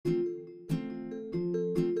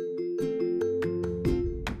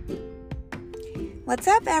What's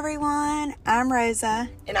up, everyone? I'm Rosa.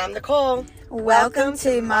 And I'm Nicole. Welcome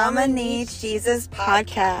to Mama Needs Jesus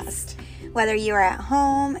podcast. Whether you are at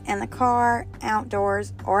home, in the car,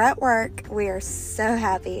 outdoors, or at work, we are so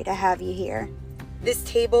happy to have you here. This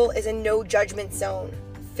table is a no judgment zone,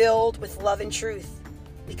 filled with love and truth,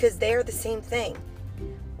 because they are the same thing.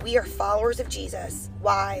 We are followers of Jesus,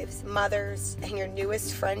 wives, mothers, and your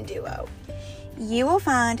newest friend duo. You will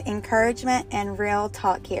find encouragement and real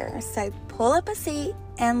talk here, so pull up a seat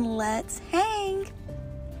and let's hang.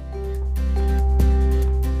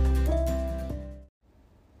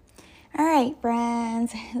 All right,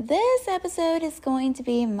 friends, this episode is going to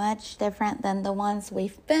be much different than the ones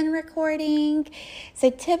we've been recording. So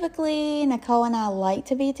typically, Nicole and I like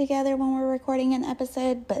to be together when we're recording an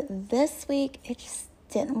episode, but this week it just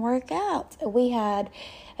didn't work out. We had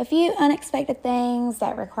a few unexpected things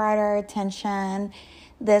that required our attention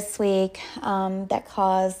this week that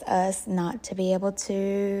caused us not to be able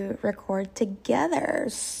to record together.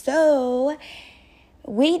 So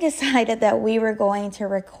we decided that we were going to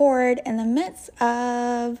record in the midst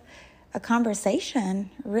of a conversation,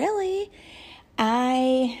 really.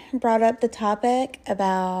 I brought up the topic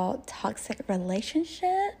about toxic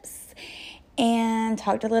relationships and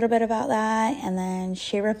talked a little bit about that, and then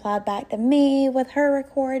she replied back to me with her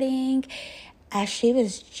recording as she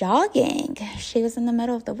was jogging. She was in the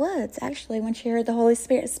middle of the woods, actually, when she heard the Holy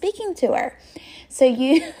Spirit speaking to her. So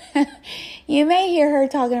you may hear her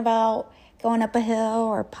talking about going up a hill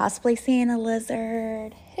or possibly seeing a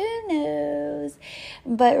lizard. Who knows?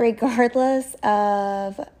 But regardless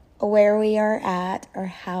of where we are at or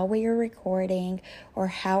how we are recording or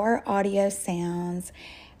how our audio sounds,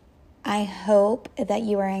 I hope that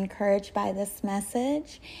you are encouraged by this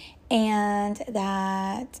message and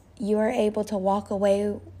that you are able to walk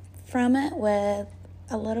away from it with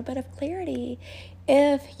a little bit of clarity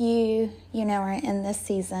if you are in this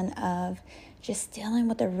season of just dealing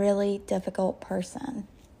with a really difficult person.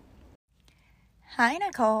 Hi,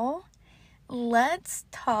 Nicole. Let's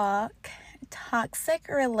talk toxic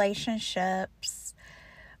relationships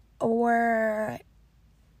or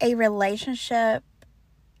a relationship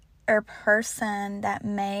or person that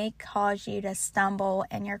may cause you to stumble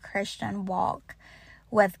in your Christian walk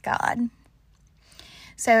with God.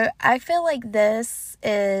 So I feel like this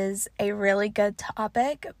is a really good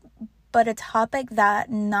topic, but a topic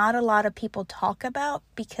that not a lot of people talk about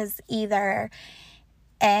because either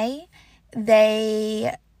A,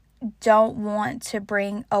 they don't want to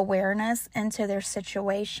bring awareness into their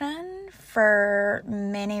situation for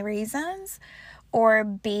many reasons, or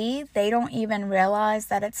B, they don't even realize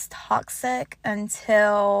that it's toxic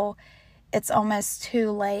until it's almost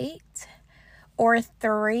too late, or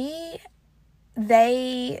 3,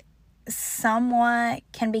 they somewhat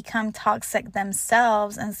can become toxic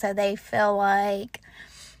themselves, and so they feel like,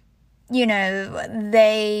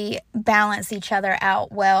 they balance each other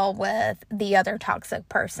out well with the other toxic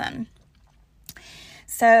person.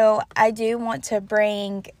 So I do want to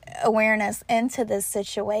bring awareness into this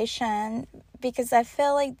situation because I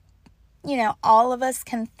feel like, all of us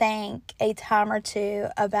can think a time or two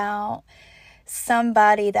about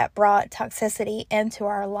somebody that brought toxicity into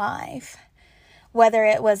our life, whether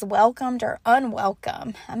it was welcomed or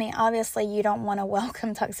unwelcome. I mean, obviously you don't want to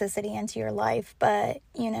welcome toxicity into your life, but,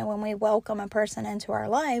 when we welcome a person into our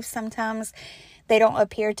life, sometimes they don't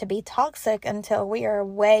appear to be toxic until we are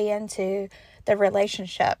way into the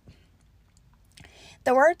relationship.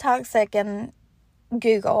 The word toxic in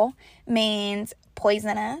Google means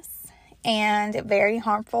poisonous and very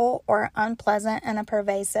harmful or unpleasant in a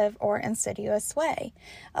pervasive or insidious way.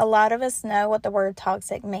 A lot of us know what the word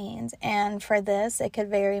toxic means, and for this, it could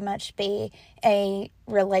very much be a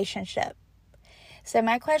relationship. So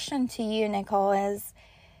my question to you, Nicole, is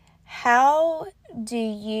how do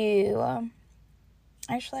you...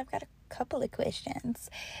 Actually, I've got a couple of questions.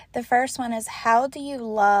 The first one is, how do you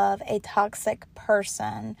love a toxic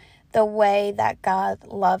person the way that God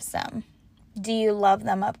loves them? Do you love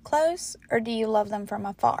them up close or do you love them from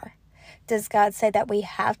afar? Does God say that we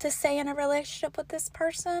have to stay in a relationship with this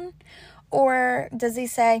person? Or does he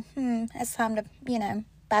say, it's time to,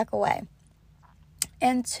 back away?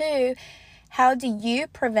 And 2, how do you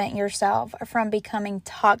prevent yourself from becoming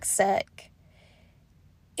toxic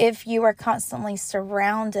if you are constantly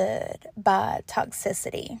surrounded by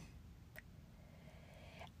toxicity?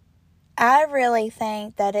 I really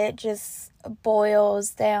think that it just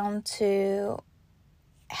boils down to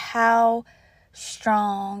how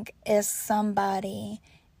strong is somebody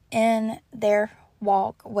in their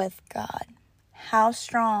walk with God. How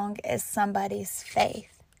strong is somebody's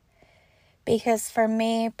faith? Because for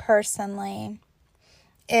me personally,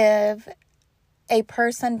 if a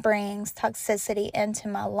person brings toxicity into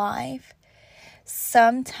my life,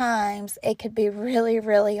 sometimes it could be really,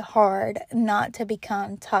 really hard not to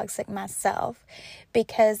become toxic myself,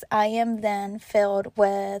 because I am then filled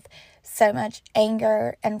with so much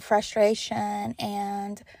anger and frustration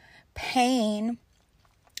and pain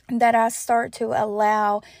that I start to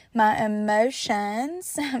allow my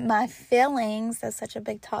emotions, my feelings, that's such a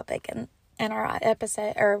big topic in our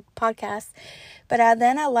episode or podcast, but I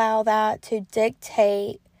then allow that to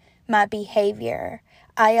dictate my behavior.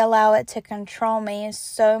 I allow it to control me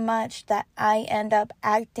so much that I end up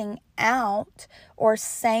acting out or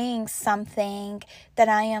saying something that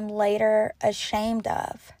I am later ashamed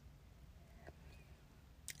of.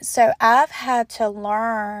 So I've had to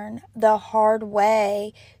learn the hard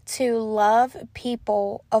way to love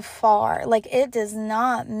people afar. Like, it does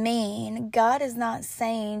not mean, God is not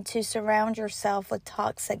saying to surround yourself with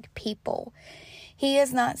toxic people. He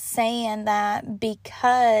is not saying that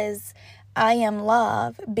because I am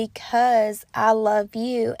love, because I love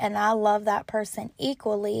you and I love that person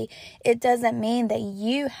equally, it doesn't mean that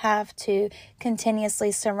you have to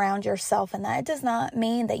continuously surround yourself in that. It does not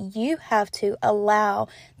mean that you have to allow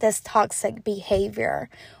this toxic behavior.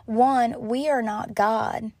 One, we are not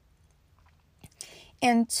God.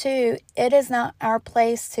 And two, it is not our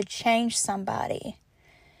place to change somebody.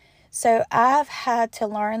 So I've had to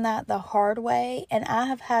learn that the hard way, and I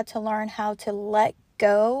have had to learn how to let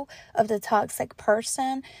go of the toxic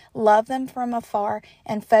person, love them from afar,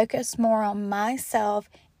 and focus more on myself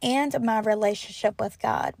and my relationship with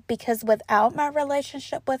God. Because without my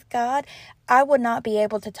relationship with God, I would not be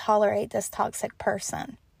able to tolerate this toxic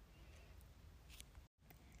person.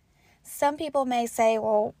 Some people may say,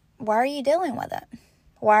 well, why are you dealing with it?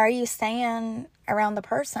 Why are you staying around the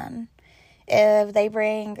person if they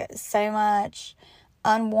bring so much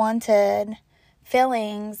unwanted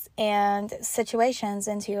feelings and situations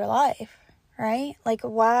into your life, right? Like,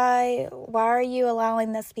 why are you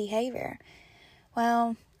allowing this behavior?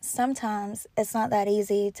 Well, sometimes it's not that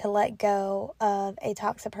easy to let go of a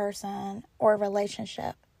toxic person or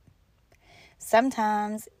relationship.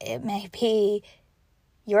 Sometimes it may be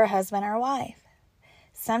your husband or wife.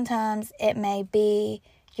 Sometimes it may be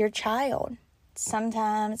your child.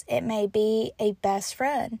 Sometimes it may be a best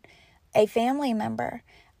friend, a family member,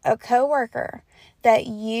 a coworker that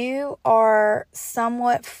you are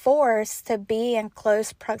somewhat forced to be in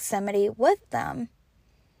close proximity with them.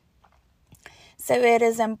 So it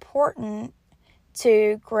is important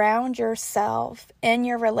to ground yourself in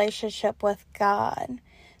your relationship with God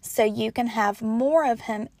so you can have more of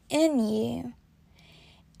Him in you.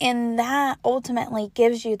 And that ultimately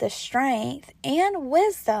gives you the strength and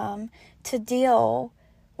wisdom to deal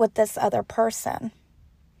with this other person.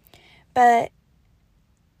 But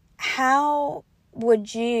how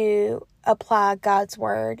would you apply God's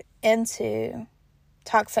word into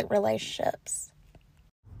toxic relationships?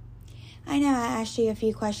 I know I asked you a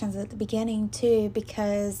few questions at the beginning too,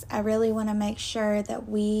 because I really want to make sure that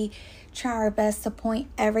we try our best to point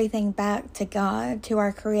everything back to God, to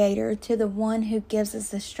our Creator, to the one who gives us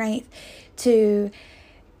the strength to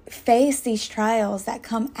face these trials that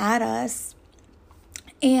come at us.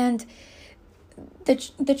 And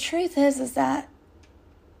the truth is that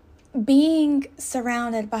being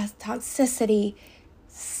surrounded by toxicity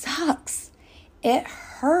sucks. It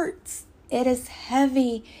hurts. It is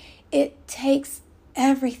heavy. It takes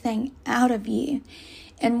everything out of you.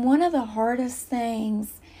 And one of the hardest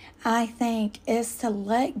things, I think, is to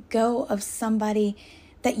let go of somebody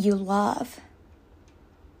that you love.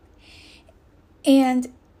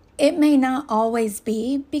 And it may not always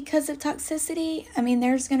be because of toxicity. I mean,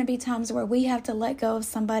 there's going to be times where we have to let go of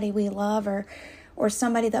somebody we love, or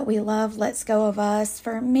somebody that we love lets go of us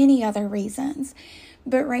for many other reasons.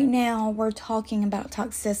 But right now, we're talking about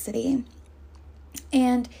toxicity.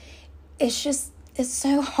 And it's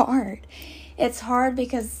so hard. It's hard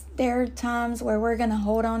because there are times where we're going to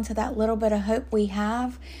hold on to that little bit of hope we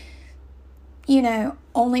have,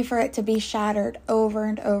 only for it to be shattered over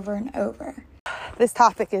and over and over. This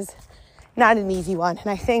topic is not an easy one,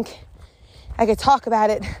 and I think I could talk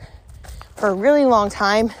about it for a really long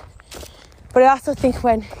time. But I also think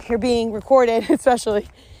when you're being recorded, especially,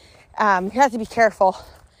 you have to be careful,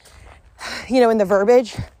 in the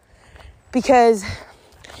verbiage, because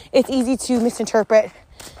it's easy to misinterpret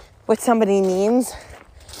what somebody means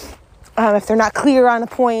if they're not clear on a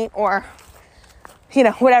point, or,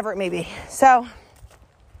 whatever it may be. So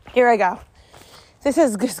here I go. This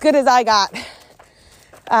is as good as I got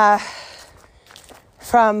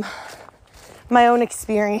from my own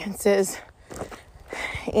experiences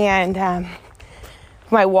and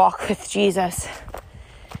my walk with Jesus.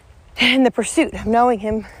 And the pursuit of knowing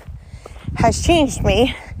him has changed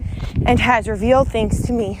me and has revealed things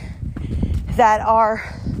to me that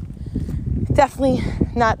are definitely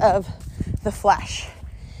not of the flesh.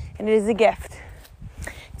 And it is a gift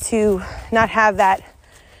to not have that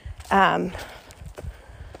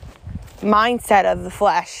mindset of the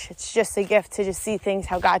flesh. It's just a gift to just see things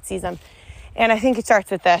how God sees them. And I think it starts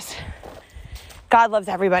with this. God loves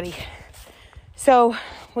everybody. So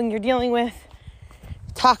when you're dealing with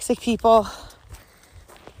toxic people,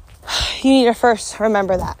 you need to first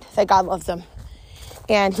remember that God loves them.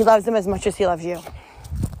 And he loves them as much as he loves you.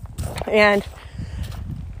 And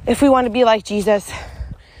if we want to be like Jesus,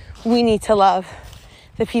 we need to love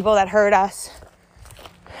the people that hurt us,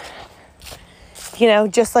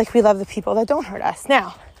 just like we love the people that don't hurt us.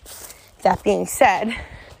 Now, that being said,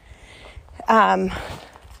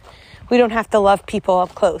 we don't have to love people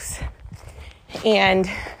up close. And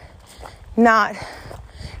not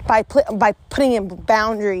by putting in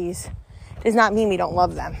boundaries does not mean we don't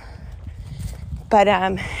love them. But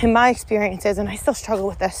in my experiences, and I still struggle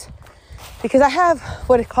with this, because I have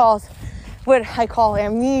what I call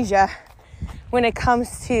amnesia when it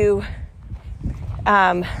comes to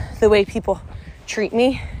the way people treat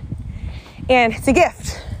me. And it's a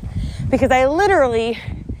gift, because I literally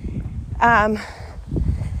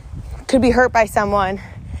could be hurt by someone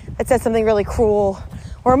that says something really cruel.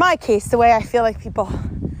 Or in my case, the way I feel like people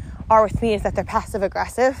are with me is that they're passive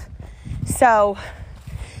aggressive. So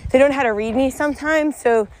they don't know how to read me sometimes.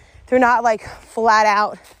 So they're not like flat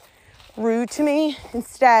out rude to me.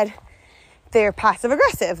 Instead, they're passive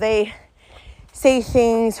aggressive. They say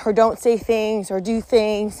things or don't say things or do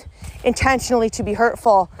things intentionally to be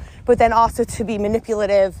hurtful, but then also to be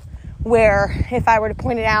manipulative, where if I were to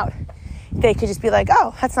point it out, they could just be like,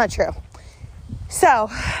 oh, that's not true. So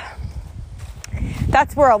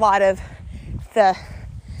that's where a lot of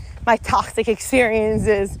my toxic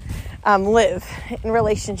experiences live in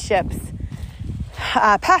relationships,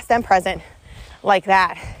 past and present, like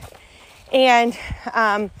that. And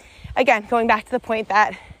again, going back to the point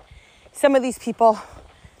that some of these people,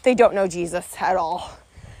 they don't know Jesus at all.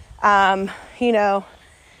 By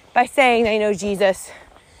saying they know Jesus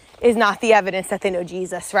is not the evidence that they know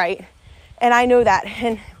Jesus, right? And I know that.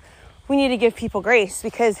 And we need to give people grace,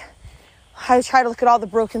 because I try to look at all the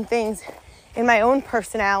broken things in my own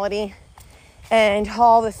personality and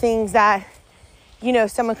all the things that,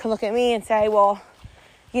 someone can look at me and say, well,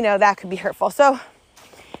 that could be hurtful. So,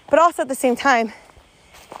 but also at the same time,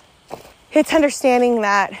 it's understanding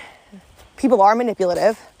that people are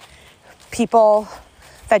manipulative. People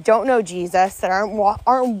that don't know Jesus, that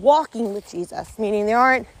aren't walking with Jesus, meaning they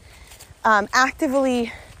aren't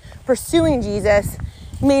actively pursuing Jesus,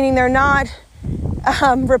 meaning they're not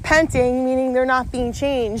repenting, meaning they're not being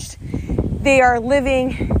changed. They are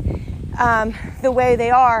living the way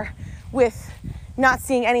they are with not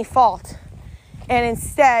seeing any fault. And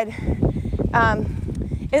instead,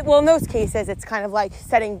 in those cases, it's kind of like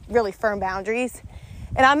setting really firm boundaries.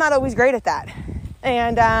 And I'm not always great at that.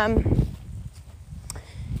 And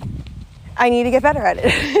I need to get better at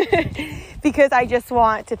it because I just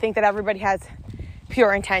want to think that everybody has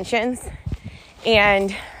pure intentions.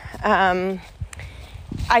 And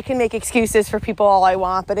I can make excuses for people all I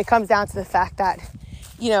want, but it comes down to the fact that,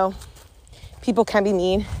 people can be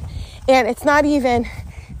mean. And it's not even,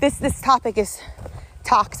 this topic is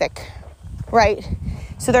toxic, right?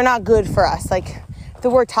 So they're not good for us. Like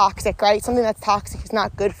the word toxic, right? Something that's toxic is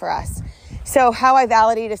not good for us. So how I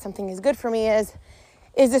validate if something is good for me is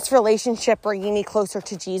this relationship bringing me closer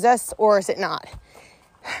to Jesus, or is it not?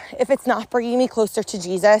 If it's not bringing me closer to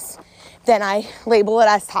Jesus, then I label it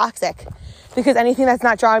as toxic, because anything that's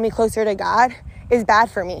not drawing me closer to God is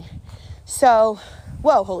bad for me. So,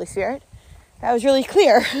 whoa, Holy Spirit, that was really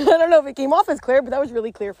clear. I don't know if it came off as clear, but that was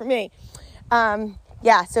really clear for me.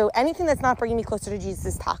 So anything that's not bringing me closer to Jesus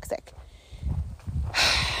is toxic.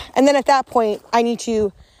 And then at that point, I need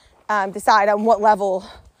to decide on what level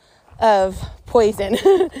of poison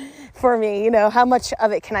for me, how much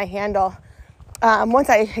of it can I handle.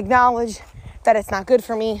 Once I acknowledge that it's not good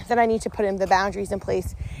for me, then I need to put in the boundaries in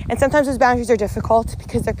place. And sometimes those boundaries are difficult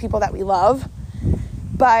because they're people that we love.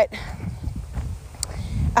 But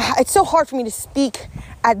it's so hard for me to speak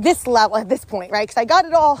at this level, at this point, right? Because I got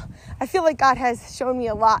it all. I feel like God has shown me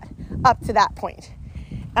a lot up to that point.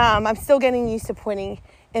 I'm still getting used to putting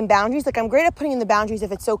in boundaries. Like I'm great at putting in the boundaries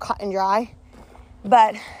if it's so cut and dry.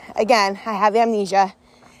 But again, I have amnesia.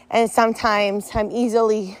 And sometimes I'm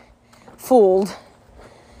easily fooled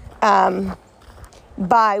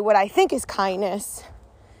by what I think is kindness,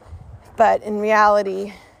 but in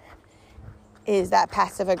reality is that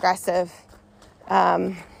passive aggressive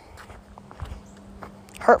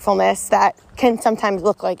hurtfulness that can sometimes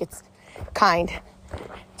look like it's kind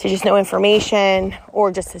to just know information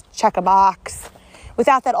or just to check a box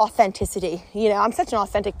without that authenticity. I'm such an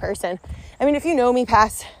authentic person. I mean, if you know me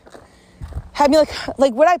have me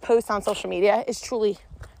like what I post on social media is truly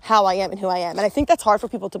how I am and who I am. And I think that's hard for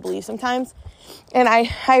people to believe sometimes. And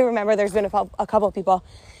I remember there's been a couple of people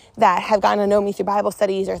that have gotten to know me through Bible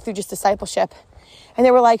studies or through just discipleship. And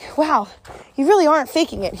they were like, wow, you really aren't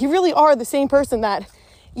faking it. You really are the same person that,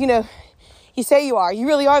 you say you are. You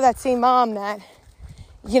really are that same mom that,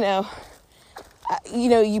 you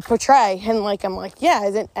portray. And I'm like, yeah,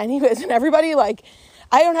 isn't everybody like,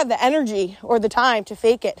 I don't have the energy or the time to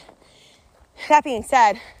fake it. That being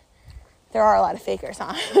said, there are a lot of fakers,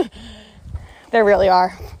 huh? There really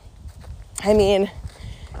are. I mean,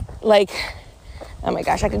 oh my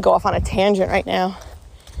gosh, I could go off on a tangent right now,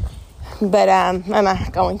 but I'm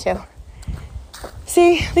not going to.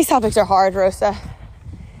 See, these topics are hard, Rosa,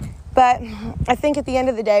 but I think at the end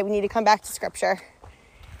of the day, we need to come back to scripture.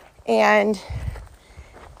 And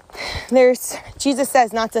Jesus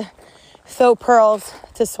says not to throw pearls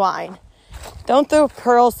to swine. Don't throw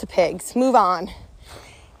pearls to pigs. Move on.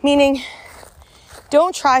 Meaning,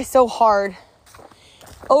 don't try so hard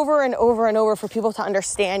over and over and over for people to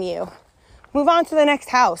understand you. Move on to the next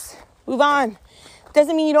house. Move on.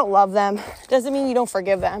 Doesn't mean you don't love them. Doesn't mean you don't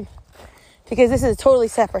forgive them. Because this is a totally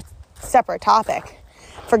separate topic.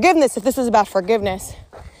 Forgiveness, if this was about forgiveness,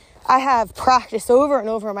 I have practiced over and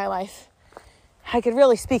over in my life. I could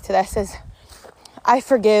really speak to this as I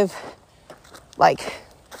forgive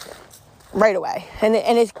right away. And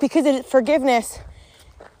it's because forgiveness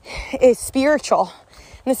is spiritual.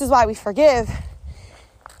 And this is why we forgive.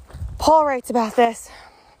 Paul writes about this.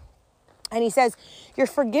 And he says, you're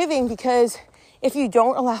forgiving because if you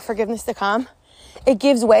don't allow forgiveness to come, it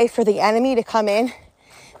gives way for the enemy to come in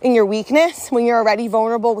your weakness, when you're already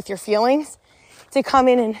vulnerable with your feelings, to come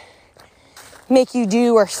in and make you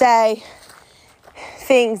do or say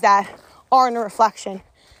things that aren't a reflection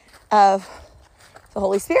of the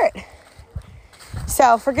Holy Spirit.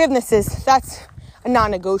 So forgiveness that's a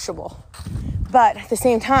non-negotiable. But at the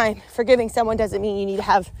same time, forgiving someone doesn't mean you need to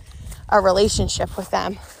have a relationship with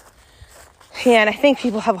them. And I think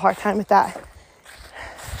people have a hard time with that.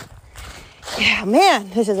 Yeah, man,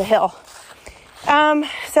 this is a hill.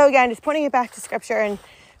 So again, just putting it back to scripture and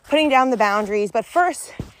putting down the boundaries. But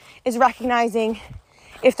first is recognizing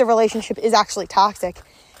if the relationship is actually toxic.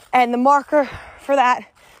 And the marker for that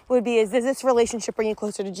would be, does this relationship bring you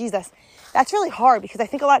closer to Jesus? That's really hard because I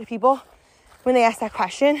think a lot of people, when they ask that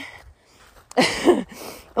question, a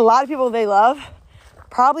lot of people they love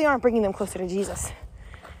probably aren't bringing them closer to Jesus.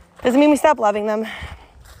 Doesn't mean we stop loving them,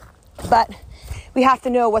 but we have to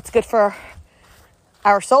know what's good for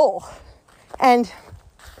our soul. And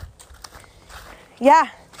yeah,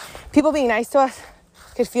 people being nice to us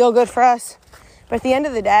could feel good for us, but at the end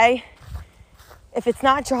of the day, if it's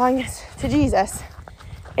not drawing us to Jesus,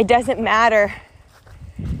 it doesn't matter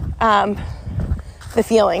the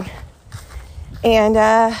feeling. And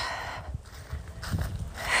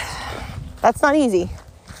that's not easy.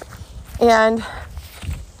 And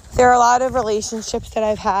there are a lot of relationships that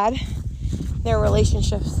I've had. There are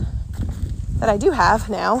relationships that I do have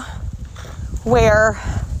now where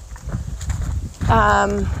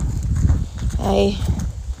I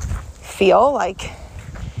feel like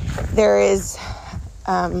there is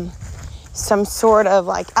some sort of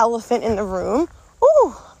elephant in the room.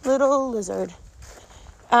 Ooh, little lizard.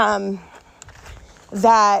 That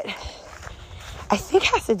I think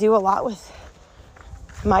has to do a lot with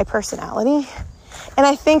my personality. And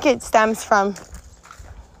I think it stems from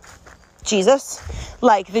Jesus,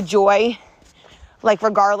 the joy,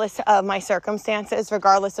 regardless of my circumstances,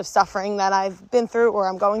 regardless of suffering that I've been through or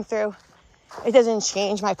I'm going through, it doesn't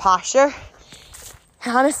change my posture.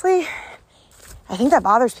 And honestly, I think that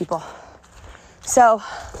bothers people. So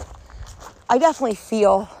I definitely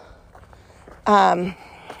feel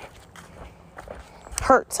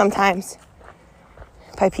hurt sometimes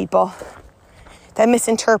by people that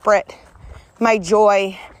misinterpret my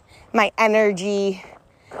joy, my energy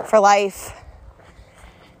for life,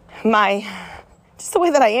 just the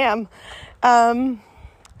way that I am,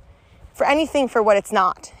 for anything for what it's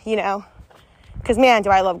not, because man, do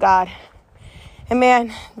I love God, and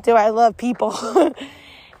man, do I love people,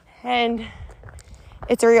 and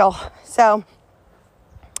it's real. So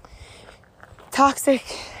toxic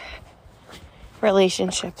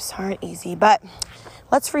relationships aren't easy, but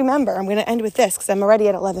let's remember, I'm going to end with this because I'm already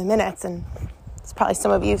at 11 minutes and it's probably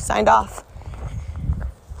some of you signed off.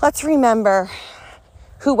 Let's remember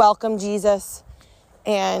who welcomed Jesus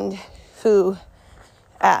and who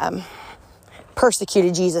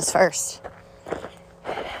persecuted Jesus first.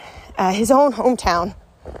 His own hometown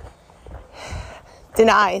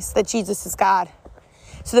denies that Jesus is God.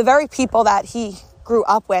 So the very people that he grew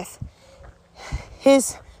up with,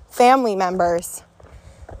 his family members,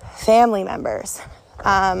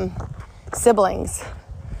 siblings,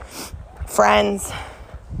 friends,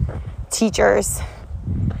 teachers,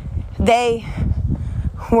 they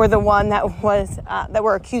were the one that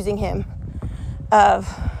were accusing him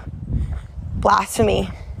of blasphemy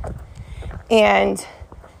and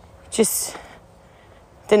just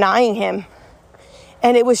denying him.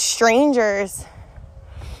 And it was strangers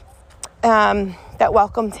that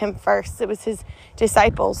welcomed him first. It was his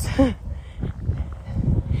disciples.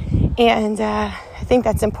 And I think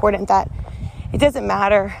that's important, that it doesn't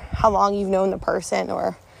matter how long you've known the person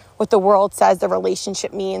or what the world says the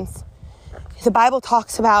relationship means. The Bible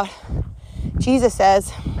talks about, Jesus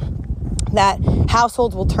says that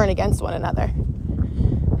households will turn against one another.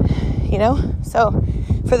 So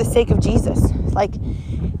for the sake of Jesus, like,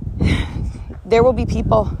 there will be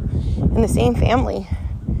people in the same family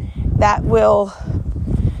that will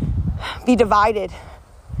be divided.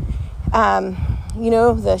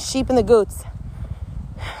 The sheep and the goats.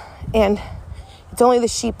 And it's only the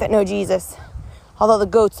sheep that know Jesus, although the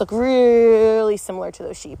goats look really similar to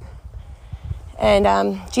those sheep.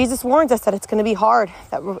 And Jesus warns us that it's going to be hard,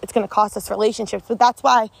 that it's going to cost us relationships. But that's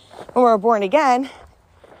why when we're born again,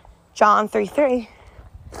 John 3:3,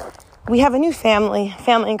 we have a new family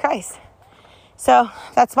in Christ. So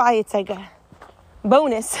that's why it's like a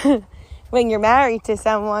bonus when you're married to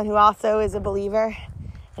someone who also is a believer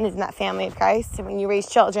and is in that family of Christ. And when you raise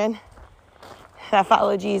children that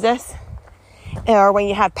follow Jesus, or when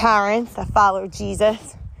you have parents that follow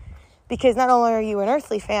Jesus, because not only are you an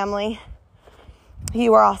earthly family,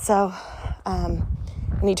 you are also an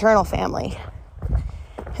eternal family.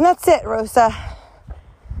 And that's it, Rosa.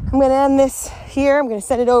 I'm going to end this here. I'm going to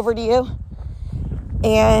send it over to you.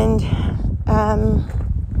 And I'm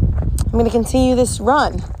going to continue this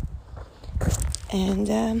run.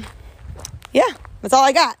 And that's all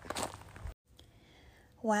I got.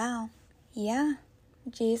 Wow. Yeah.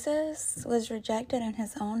 Jesus was rejected in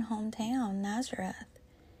his own hometown, Nazareth.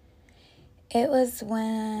 It was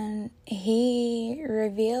when he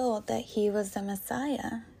revealed that he was the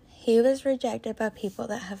Messiah. He was rejected by people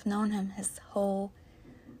that have known him his whole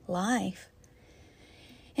life.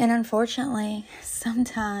 And unfortunately,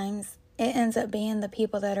 sometimes it ends up being the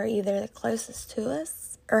people that are either the closest to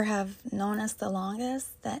us or have known us the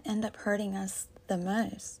longest that end up hurting us the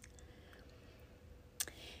most.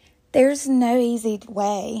 There's no easy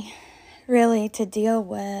way, really, to deal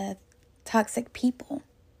with toxic people.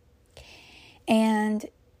 And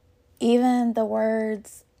even the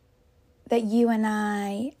words that you and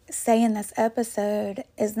I say in this episode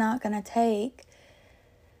is not going to take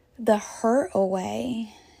the hurt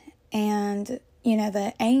away and,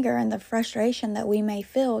 the anger and the frustration that we may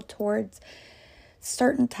feel towards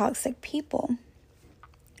certain toxic people.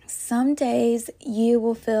 Some days you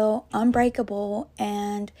will feel unbreakable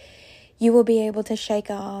and you will be able to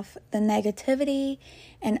shake off the negativity,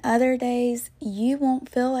 and other days you won't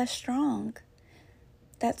feel as strong.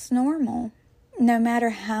 That's normal. No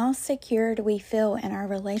matter how secured we feel in our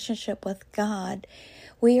relationship with God,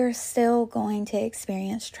 we are still going to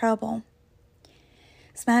experience trouble.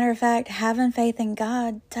 As a matter of fact, having faith in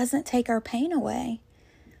God doesn't take our pain away,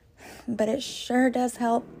 but it sure does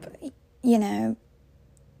help,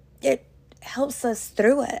 it helps us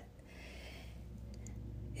through it.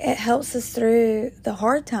 It helps us through the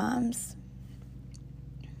hard times.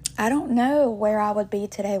 I don't know where I would be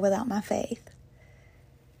today without my faith.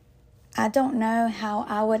 I don't know how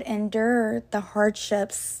I would endure the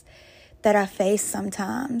hardships that I face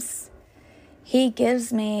sometimes. He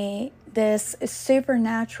gives me this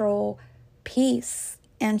supernatural peace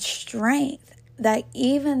and strength that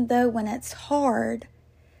even though when it's hard,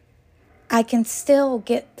 I can still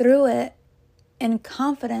get through it in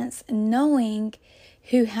confidence, knowing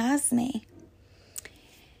who has me.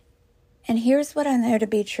 And here's what I know to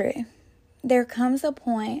be true. There comes a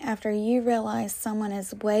point after you realize someone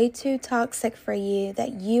is way too toxic for you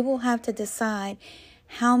that you will have to decide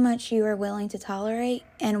how much you are willing to tolerate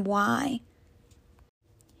and why.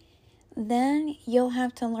 Then you'll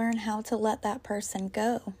have to learn how to let that person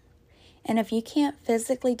go. And if you can't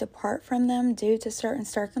physically depart from them due to certain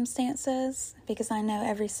circumstances, because I know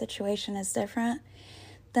every situation is different,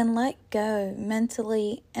 then let go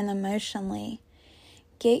mentally and emotionally.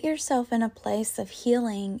 Get yourself in a place of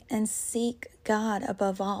healing and seek God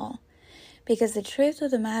above all. Because the truth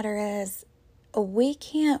of the matter is, we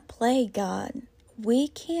can't play God. we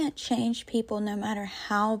can't change people no matter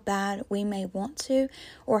how bad we may want to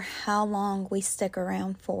or how long we stick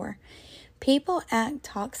around for. People act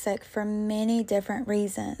toxic for many different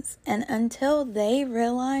reasons, and until they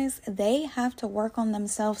realize they have to work on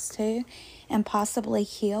themselves too and possibly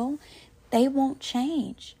heal, they won't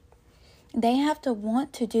change. They have to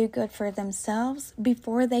want to do good for themselves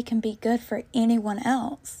before they can be good for anyone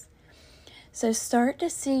else. So start to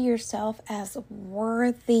see yourself as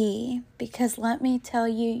worthy, because let me tell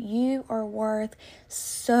you, you are worth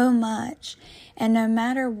so much. And no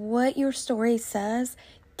matter what your story says,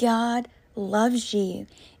 God loves you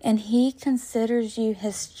and He considers you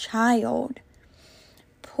His child.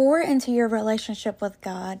 Pour into your relationship with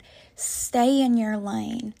God. Stay in your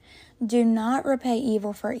lane. Do not repay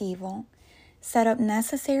evil for evil. Set up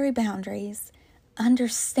necessary boundaries.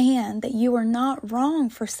 Understand that you are not wrong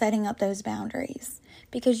for setting up those boundaries,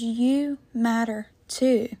 because you matter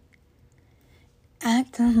too.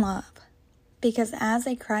 Act in love, because as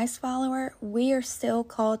a Christ follower, we are still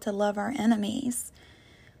called to love our enemies.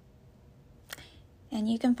 And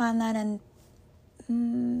you can find that in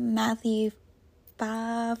Matthew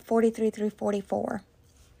 5:43 through 44.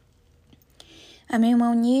 I mean,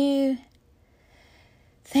 when you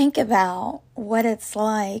think about what it's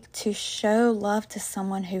like to show love to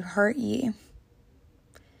someone who hurt you,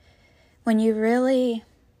 when you really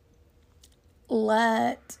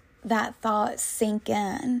let that thought sink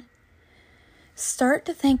in, start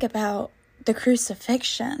to think about the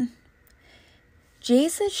crucifixion.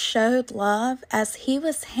 Jesus showed love as He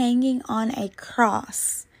was hanging on a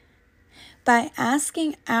cross by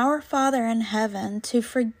asking our Father in heaven to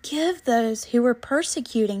forgive those who were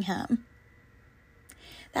persecuting Him.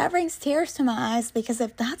 That brings tears to my eyes, because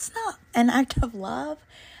if that's not an act of love,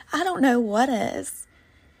 I don't know what is.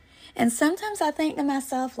 And sometimes I think to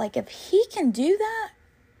myself, like, if He can do that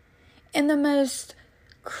in the most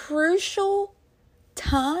crucial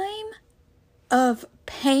time of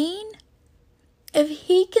pain, if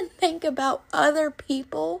He can think about other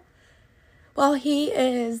people while He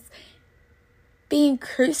is being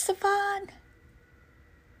crucified,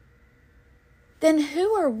 then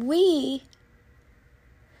who are we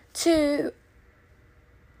to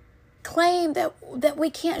claim that we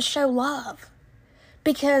can't show love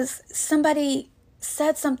because somebody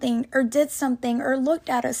said something or did something or looked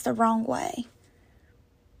at us the wrong way?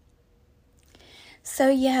 So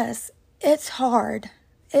yes, it's hard.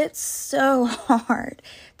 It's so hard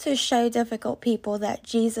to show difficult people that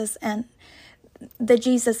Jesus and the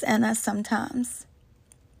Jesus in us sometimes.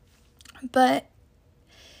 But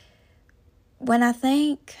when I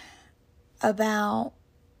think about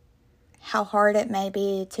how hard it may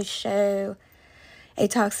be to show a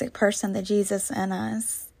toxic person the Jesus in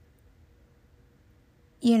us,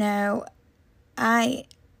 you know, I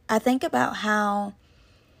think about how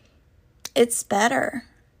it's better.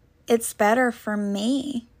 It's better for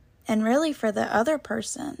me and really for the other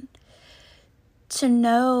person to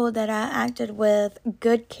know that I acted with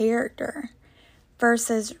good character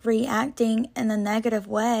versus reacting in a negative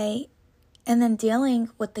way and then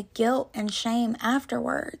dealing with the guilt and shame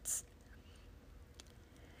afterwards.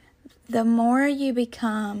 The more you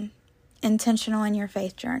become intentional in your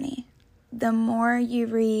faith journey, the more you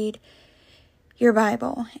read your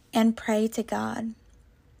Bible and pray to God,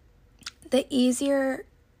 the easier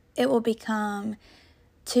it will become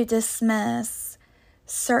to dismiss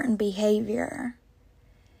certain behavior.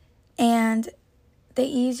 And the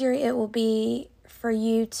easier it will be for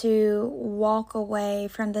you to walk away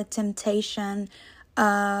from the temptation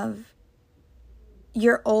of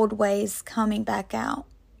your old ways coming back out.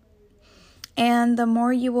 And the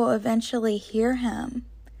more you will eventually hear Him.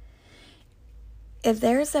 If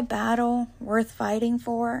there's a battle worth fighting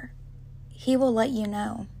for, He will let you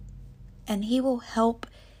know. And He will help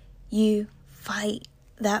you fight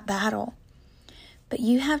that battle. But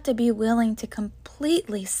you have to be willing to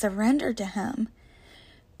completely surrender to Him.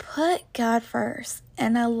 Put God first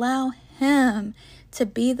and allow Him to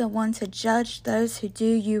be the one to judge those who do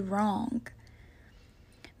you wrong.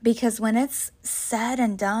 Because when it's said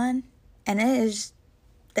and done, and it is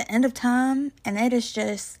the end of time, and it is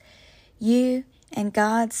just you and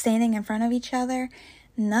God standing in front of each other,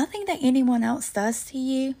 nothing that anyone else does to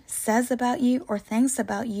you, says about you, or thinks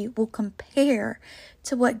about you will compare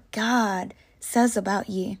to what God says about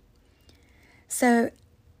you. So,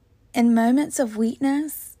 in moments of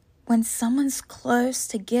weakness, when someone's close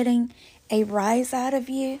to getting a rise out of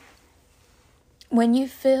you, when you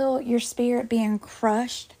feel your spirit being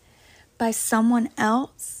crushed by someone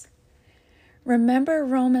else, remember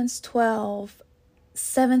Romans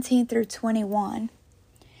 12:17 through 21.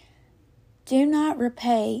 Do not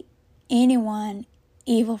repay anyone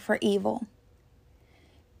evil for evil.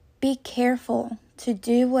 Be careful to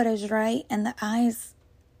do what is right in the eyes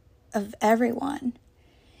of everyone.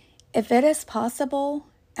 If it is possible,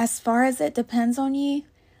 as far as it depends on you,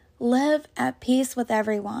 live at peace with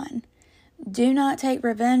everyone. Do not take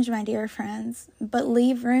revenge, my dear friends, but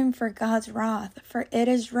leave room for God's wrath, for it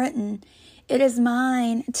is written, "It is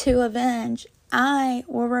mine to avenge. I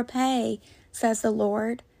will repay," says the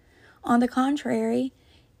Lord. On the contrary,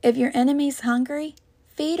 if your enemy's hungry,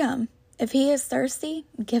 feed him. If he is thirsty,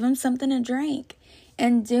 give him something to drink.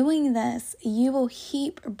 In doing this, you will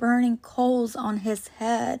heap burning coals on his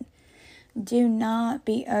head. Do not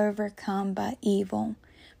be overcome by evil,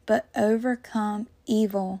 but overcome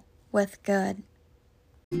evil with good.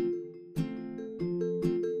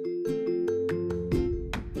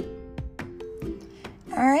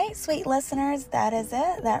 All right, sweet listeners, that is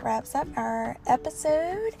it. That wraps up our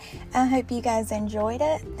episode. I hope you guys enjoyed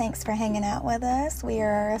it. Thanks for hanging out with us. We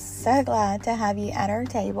are so glad to have you at our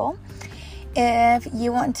table. If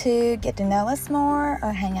you want to get to know us more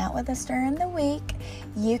or hang out with us during the week,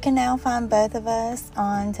 you can now find both of us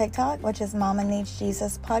on TikTok, which is Mama Needs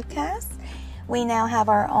Jesus Podcast. We now have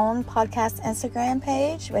our own podcast Instagram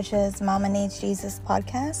page, which is Mama Needs Jesus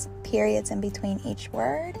Podcast, periods in between each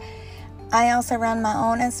word. I also run my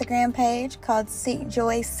own Instagram page called Seek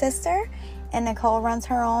Joy Sister, and Nicole runs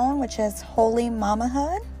her own, which is Holy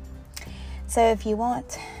Mamahood. So if you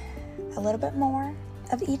want a little bit more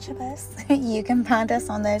of each of us, you can find us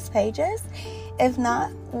on those pages. If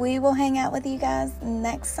not, we will hang out with you guys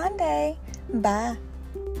next Sunday. Bye.